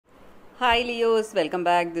Hi Leos, welcome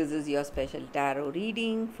back. This is your special tarot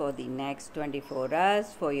reading for the next 24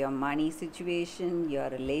 hours for your money situation, your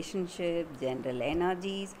relationship, general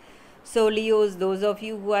energies. So, Leos, those of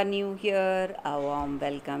you who are new here, a warm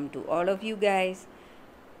welcome to all of you guys.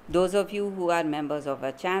 Those of you who are members of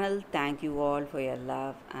our channel, thank you all for your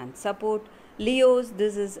love and support. Leos,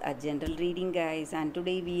 this is a general reading, guys, and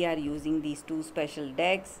today we are using these two special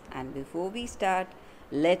decks. And before we start,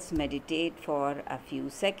 let's meditate for a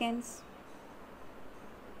few seconds.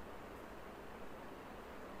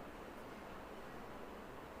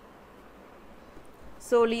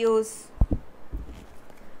 So, Leos,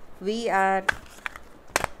 we are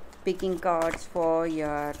picking cards for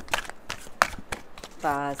your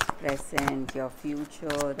past, present, your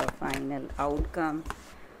future, the final outcome.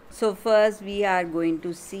 So, first, we are going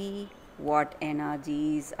to see what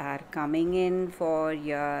energies are coming in for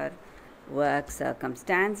your work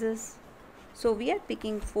circumstances. So, we are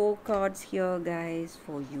picking 4 cards here, guys,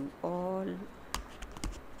 for you all.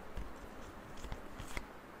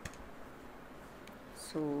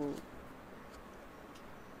 So,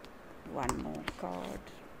 one more card.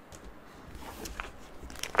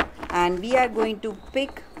 And we are going to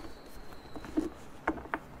pick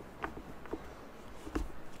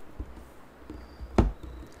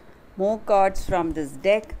more cards from this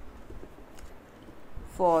deck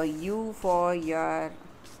for you, for your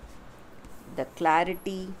the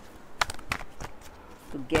clarity,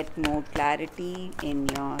 to get more clarity in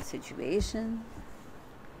your situation.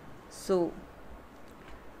 So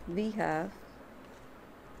we have,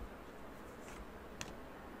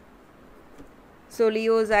 so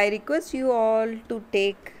Leos, I request you all to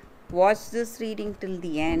watch this reading till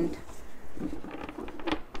the end.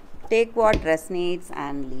 Take what resonates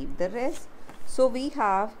and leave the rest. So we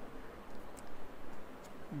have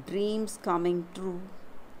dreams coming true.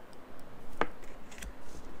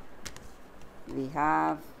 We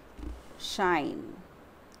have shine.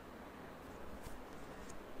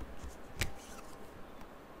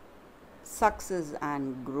 Success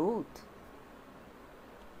and growth.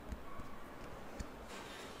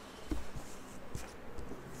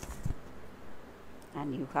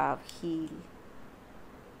 And you have heal.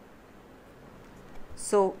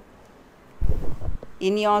 So,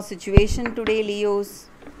 in your situation today, Leos,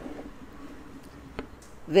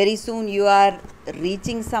 very soon you are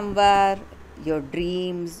reaching somewhere, your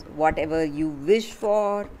dreams, whatever you wish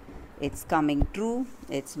for, it's coming true,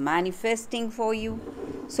 it's manifesting for you.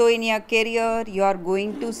 So in your career, you are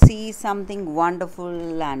going to see something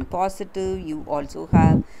wonderful and positive. You also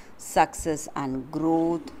have success and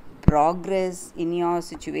growth, progress in your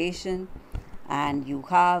situation, and you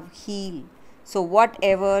have heal. So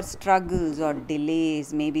whatever struggles or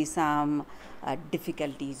delays, maybe some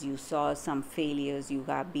difficulties you saw, some failures you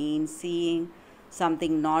have been seeing,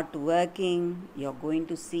 something not working, you're going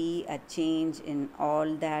to see a change in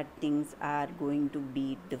all that. Things are going to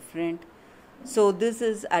be different. So this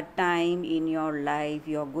is a time in your life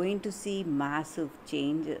you're going to see massive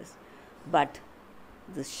changes, but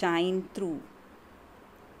the shine through,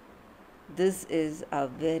 this is a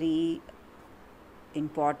very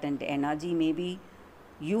important energy. Maybe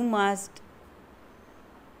you must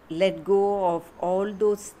let go of all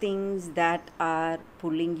those things that are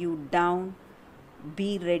pulling you down.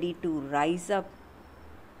 Be ready to rise up.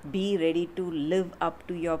 Be ready to live up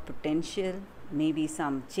to your potential. Maybe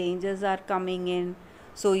some changes are coming in.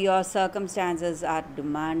 So your circumstances are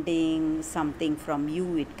demanding something from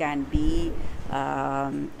you. It can be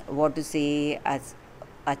as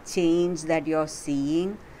a change that you're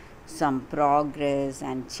seeing, some progress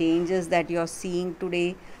and changes that you're seeing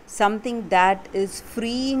today, something that is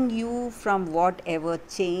freeing you from whatever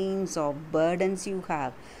chains or burdens you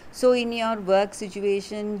have. So in your work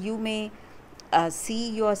situation, you may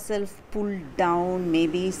see yourself pulled down,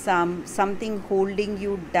 maybe something holding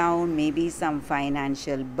you down, maybe some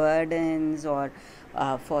financial burdens, or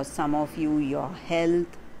for some of you, your health,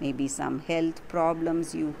 maybe some health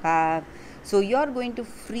problems you have. So you're going to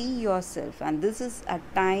free yourself, and this is a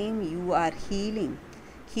time you are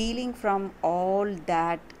healing from all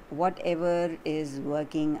that, whatever is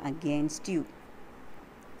working against you.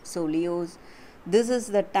 So Leos, this is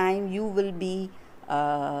the time you will be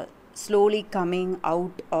slowly coming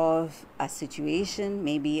out of a situation,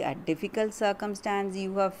 maybe a difficult circumstance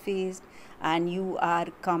you have faced, and you are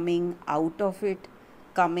coming out of it,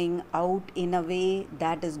 coming out in a way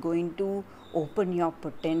that is going to open your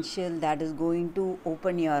potential, that is going to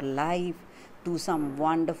open your life to some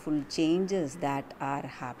wonderful changes that are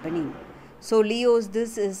happening. So Leos,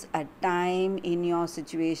 this is a time in your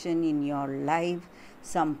situation, in your life,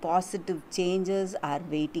 some positive changes are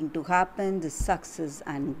waiting to happen, the success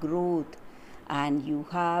and growth, and you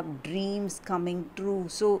have dreams coming true.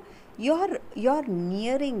 So you're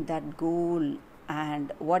nearing that goal,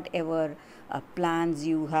 and whatever plans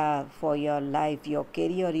you have for your life, your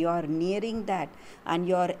career, you're nearing that, and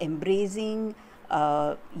you're embracing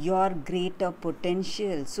your greater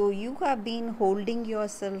potential. So you have been holding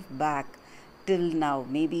yourself back till now,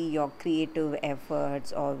 maybe your creative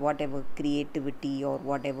efforts or whatever creativity or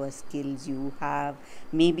whatever skills you have,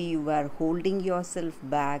 maybe you were holding yourself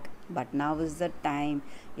back, but now is the time.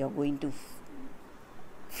 You're going to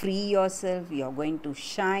free yourself, you're going to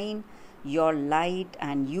shine your light,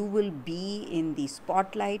 and you will be in the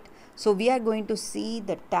spotlight. So we are going to see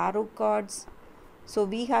the tarot cards. So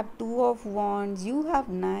we have two of wands, you have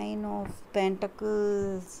nine of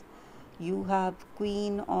pentacles, you have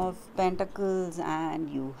queen of pentacles, and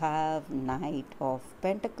you have knight of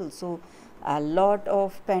pentacles. So a lot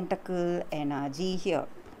of pentacle energy here.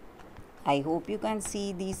 I hope you can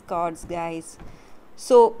see these cards, guys.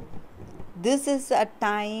 So this is a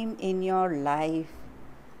time in your life,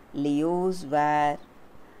 Leos, where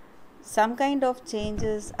some kind of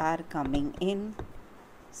changes are coming in,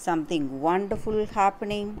 something wonderful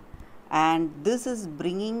happening, and this is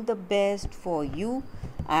bringing the best for you.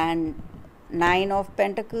 And nine of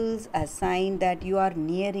pentacles, a sign that you are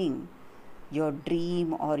nearing your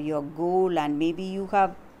dream or your goal, and maybe you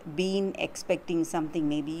have been expecting something,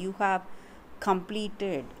 maybe you have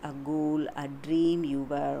completed a goal, a dream, you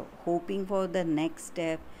were hoping for the next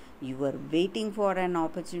step, you were waiting for an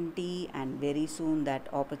opportunity, and very soon that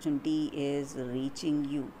opportunity is reaching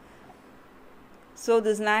you. So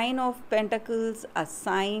this nine of pentacles, a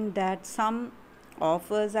sign that some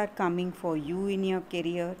offers are coming for you in your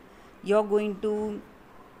career. You're going to,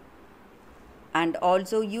 and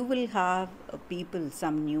also you will have people,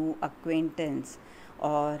 some new acquaintance,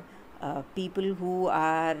 or people who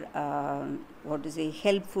are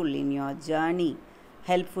helpful in your journey,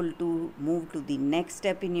 helpful to move to the next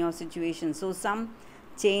step in your situation. So some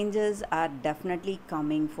changes are definitely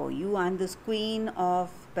coming for you. And this queen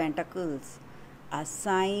of pentacles, a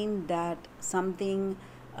sign that something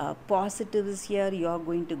positive is here. You are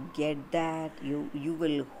going to get that, you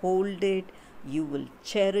will hold it, you will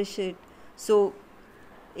cherish it. So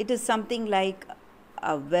it is something like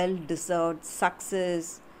a well deserved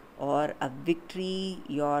success or a victory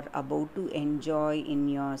you're about to enjoy in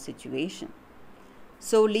your situation.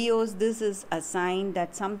 So Leos, this is a sign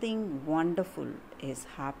that something wonderful is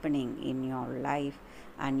happening in your life,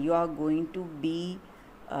 and you are going to be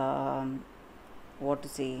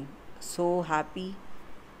so happy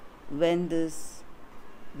when this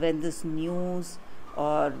news,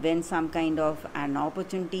 or when some kind of an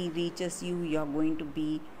opportunity reaches you. You're going to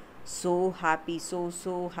be so happy,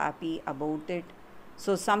 so happy about it.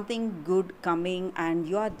 So something good coming, and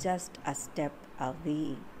you are just a step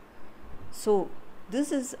away. So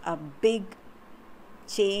this is a big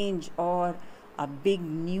change, or a big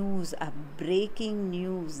news, a breaking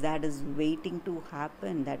news that is waiting to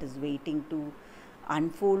happen, that is waiting to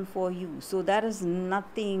unfold for you. So there is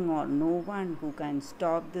nothing or no one who can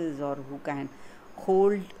stop this, or who can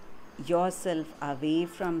hold yourself away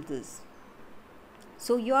from this.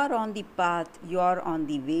 So you are on the path, you are on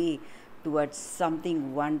the way towards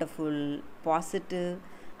something wonderful, positive,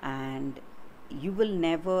 and you will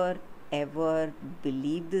never ever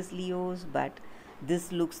believe this, Leos, but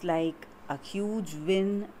this looks like a huge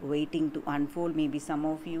win waiting to unfold. Maybe some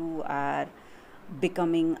of you are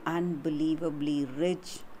becoming unbelievably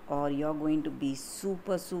rich, or you're going to be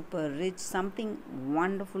super rich, something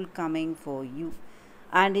wonderful coming for you.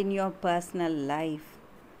 And in your personal life,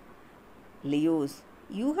 Leos,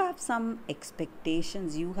 you have some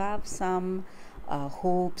expectations, you have some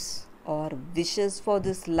hopes or wishes for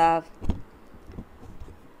this love,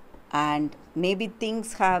 and maybe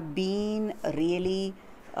things have been really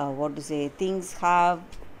things have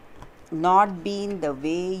not been the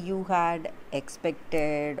way you had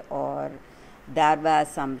expected, or there were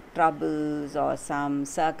some troubles or some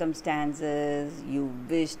circumstances you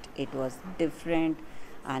wished it was different.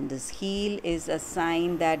 And this heal is a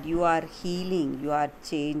sign that you are healing, you are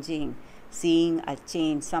changing, seeing a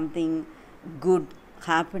change, something good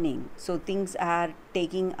happening. So things are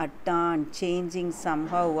taking a turn, changing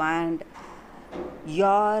somehow, and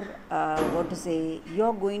you're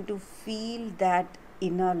you're going to feel that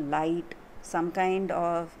inner light, some kind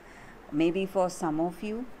of, maybe for some of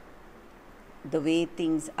you, the way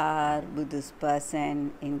things are with this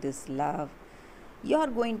person in this love, you're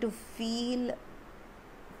going to feel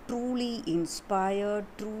truly inspired,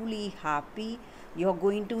 truly happy. You're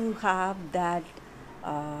going to have that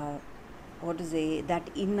what to say, that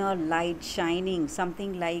inner light shining,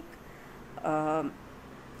 something like um,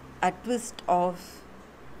 a twist of,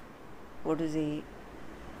 what to say,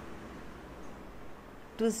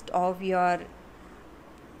 twist of your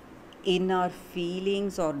inner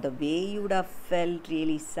feelings, or the way you would have felt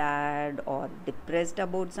really sad or depressed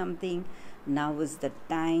about something. Now is the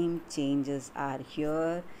time, changes are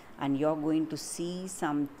here, and you're going to see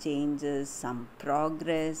some changes, some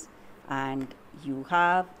progress, and you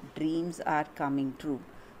have dreams are coming true.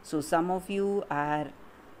 So some of you are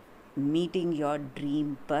meeting your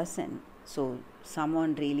dream person. So,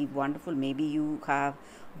 someone really wonderful. Maybe you have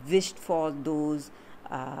wished for those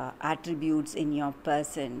attributes in your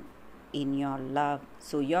person, in your love.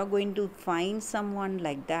 So, you're going to find someone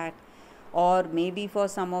like that. Or maybe for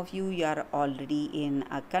some of you, you are already in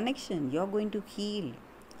a connection. You're going to heal.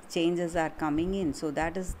 Changes are coming in. So,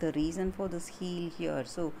 that is the reason for this heal here.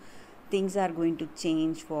 So, things are going to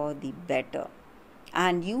change for the better.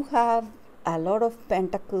 And you have a lot of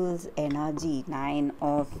pentacles energy, 9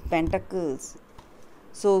 of Pentacles.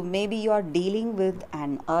 So maybe you are dealing with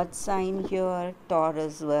an earth sign here,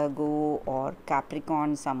 Taurus, Virgo, or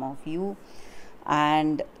Capricorn, some of you.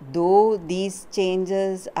 And though these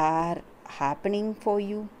changes are happening for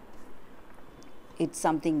you, it's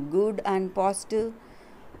something good and positive,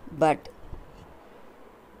 but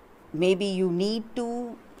maybe you need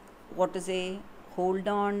to, what to say, hold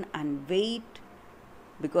on and wait,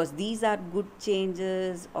 because these are good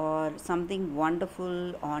changes or something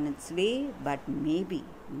wonderful on its way. But maybe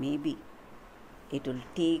it will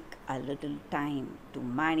take a little time to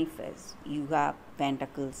manifest. You have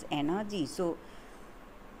Pentacles energy, so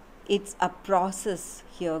it's a process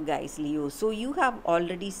here, guys, Leo. So you have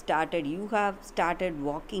already started, you have started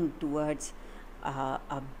walking towards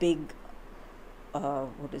a big,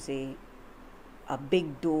 what to say, a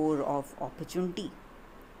big door of opportunity,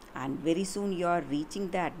 and very soon you are reaching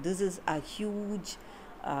that. This is a huge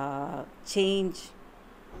change.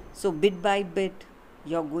 So bit by bit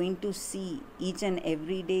you're going to see, each and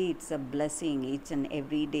every day it's a blessing, each and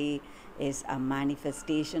every day is a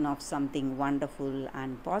manifestation of something wonderful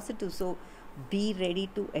and positive. So be ready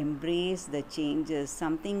to embrace the changes,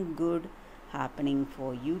 something good happening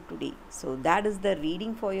for you today. So that is the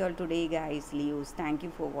reading for you all today, guys, Leos. Thank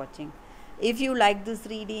you for watching. If you like this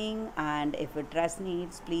reading and if it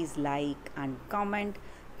resonates, please like and comment.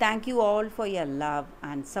 Thank you all for your love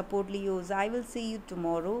and support, Leos. I will see you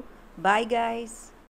tomorrow. Bye, guys.